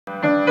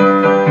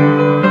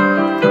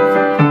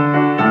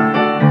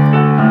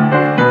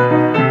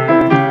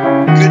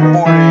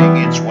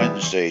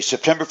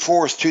September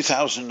 4th,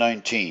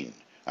 2019.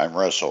 I'm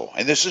Russell,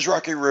 and this is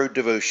Rocky Road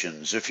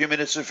Devotions, a few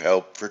minutes of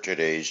help for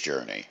today's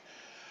journey.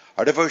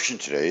 Our devotion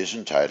today is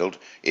entitled,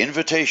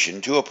 Invitation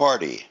to a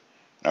Party.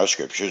 And our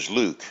scripture is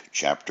Luke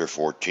chapter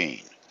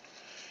 14.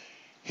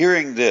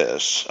 Hearing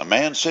this, a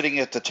man sitting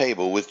at the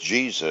table with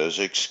Jesus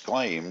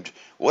exclaimed,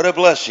 "What a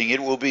blessing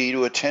it will be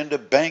to attend a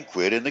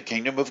banquet in the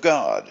kingdom of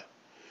God."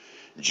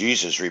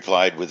 Jesus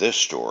replied with this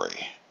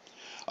story.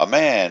 A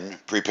man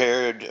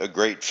prepared a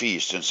great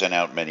feast and sent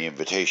out many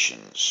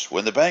invitations.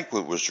 When the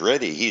banquet was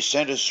ready, he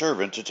sent his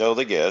servant to tell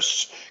the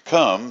guests,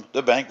 "Come,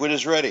 the banquet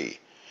is ready."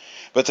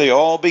 But they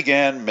all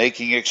began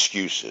making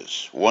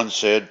excuses. One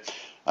said,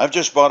 "I've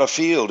just bought a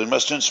field and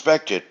must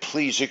inspect it.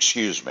 Please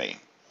excuse me."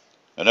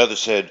 Another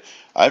said,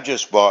 "I've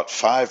just bought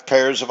 5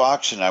 pairs of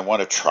oxen. I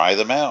want to try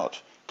them out.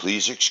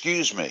 Please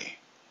excuse me."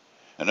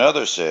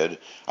 Another said,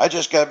 "I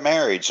just got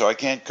married, so I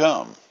can't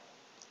come."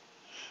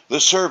 The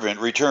servant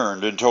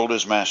returned and told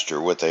his master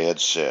what they had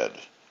said.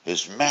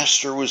 His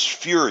master was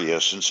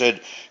furious and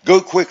said, "Go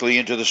quickly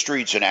into the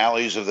streets and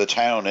alleys of the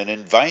town and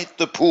invite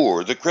the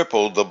poor, the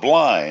crippled, the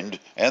blind,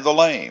 and the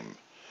lame."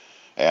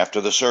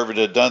 After the servant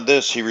had done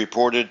this, he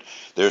reported,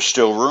 "There's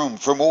still room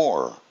for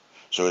more."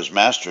 So his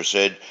master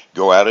said,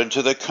 "Go out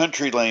into the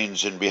country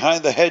lanes and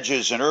behind the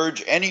hedges and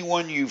urge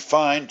anyone you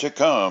find to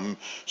come,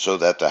 so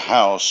that the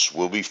house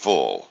will be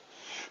full.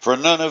 For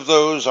none of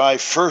those I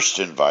first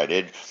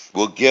invited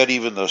will get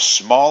even the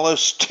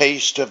smallest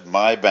taste of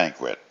my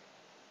banquet."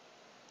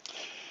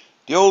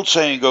 The old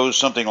saying goes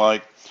something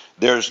like,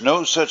 "There's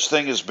no such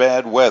thing as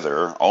bad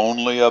weather,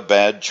 only a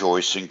bad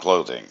choice in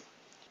clothing."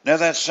 Now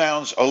that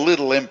sounds a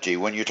little empty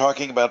when you're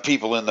talking about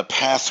people in the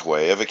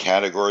pathway of a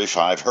Category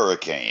 5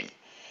 hurricane.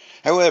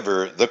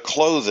 However, the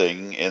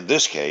clothing in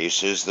this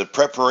case is the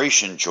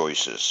preparation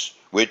choices,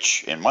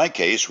 which in my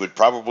case would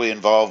probably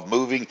involve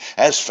moving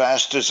as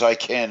fast as I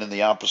can in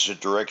the opposite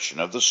direction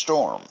of the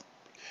storm.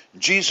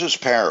 Jesus'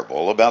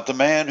 parable about the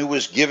man who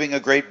was giving a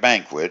great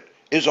banquet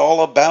is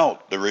all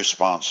about the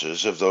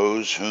responses of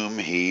those whom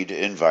he'd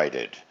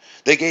invited.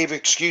 They gave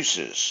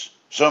excuses,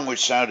 some which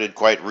sounded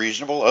quite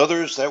reasonable,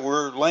 others that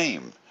were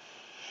lame.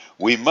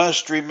 We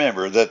must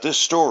remember that this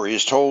story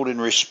is told in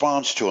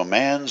response to a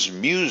man's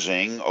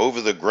musing over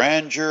the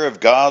grandeur of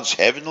God's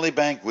heavenly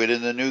banquet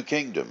in the new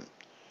kingdom.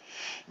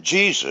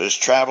 Jesus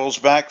travels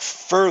back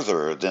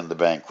further than the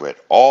banquet,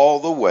 all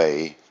the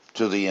way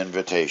to the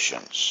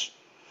invitations.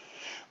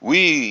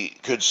 We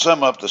could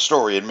sum up the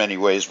story in many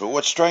ways, but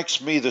what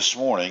strikes me this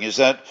morning is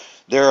that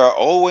there are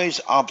always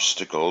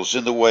obstacles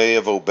in the way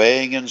of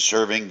obeying and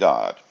serving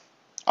God.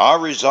 Our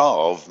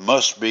resolve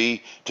must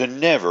be to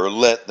never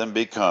let them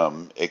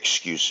become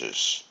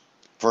excuses.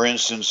 For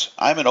instance,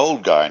 I'm an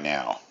old guy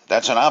now.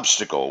 That's an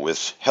obstacle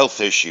with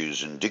health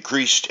issues and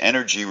decreased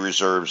energy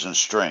reserves and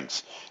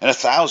strength, and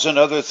 1,000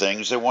 other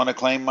things that want to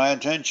claim my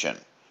attention.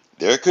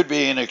 There could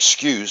be an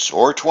excuse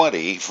or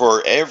 20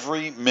 for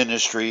every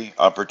ministry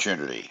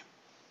opportunity.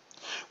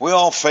 We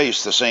all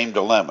face the same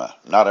dilemma: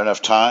 not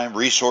enough time,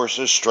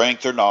 resources,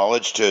 strength, or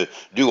knowledge to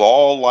do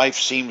all life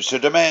seems to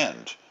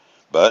demand.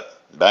 But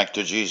back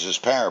to Jesus'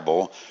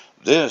 parable,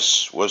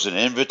 this was an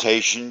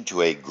invitation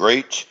to a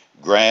great,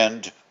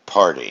 grand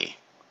party.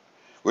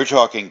 We're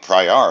talking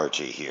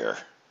priority here.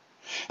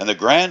 And the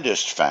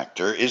grandest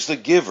factor is the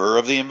giver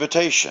of the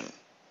invitation.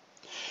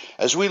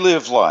 As we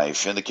live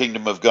life in the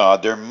kingdom of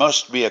God, there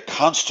must be a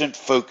constant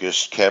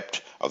focus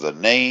kept of the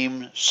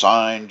name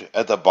signed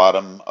at the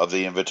bottom of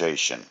the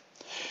invitation.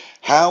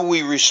 How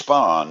we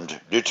respond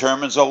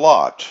determines a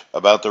lot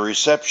about the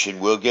reception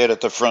we'll get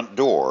at the front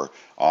door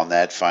on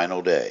that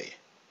final day.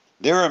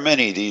 There are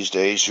many these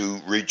days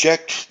who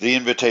reject the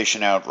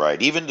invitation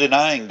outright, even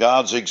denying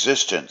God's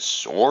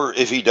existence, or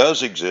if he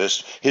does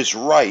exist, his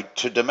right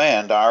to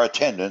demand our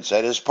attendance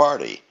at his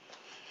party.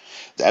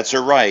 That's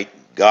a right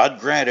God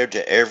granted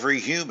to every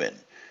human.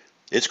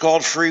 It's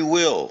called free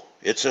will.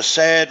 It's a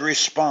sad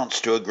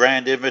response to a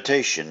grand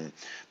invitation,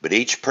 but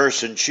each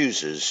person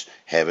chooses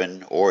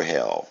heaven or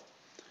hell.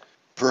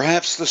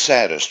 Perhaps the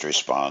saddest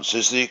response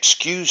is the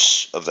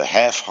excuse of the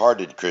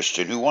half-hearted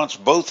Christian who wants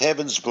both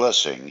heaven's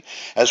blessing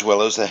as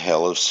well as the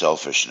hell of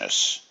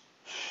selfishness.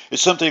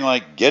 It's something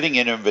like getting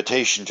an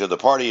invitation to the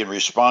party and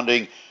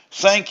responding,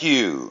 "Thank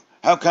you.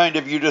 How kind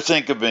of you to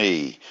think of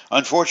me.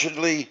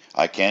 Unfortunately,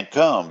 I can't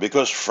come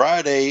because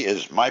Friday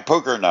is my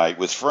poker night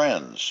with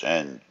friends,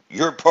 and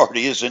your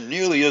party isn't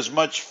nearly as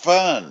much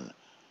fun.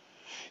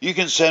 You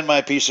can send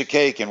my piece of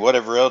cake and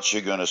whatever else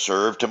you're going to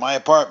serve to my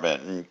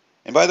apartment.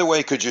 And by the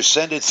way, could you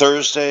send it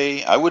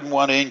Thursday? I wouldn't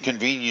want to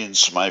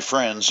inconvenience my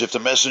friends if the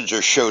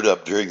messenger showed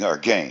up during our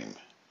game."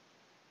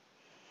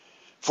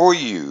 For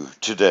you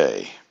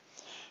today,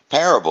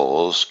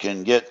 parables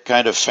can get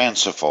kind of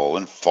fanciful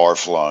and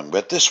far-flung,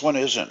 but this one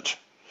isn't.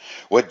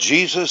 What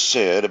Jesus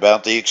said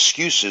about the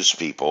excuses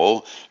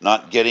people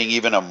not getting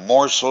even a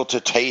morsel to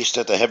taste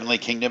at the heavenly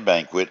kingdom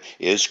banquet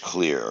is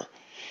clear.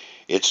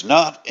 It's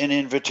not an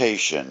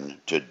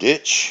invitation to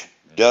ditch,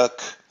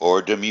 duck,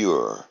 or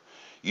demur.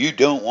 You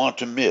don't want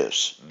to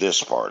miss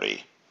this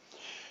party.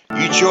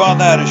 You chew on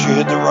that as you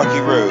hit the rocky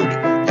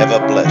road. Have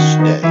a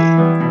blessed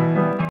day.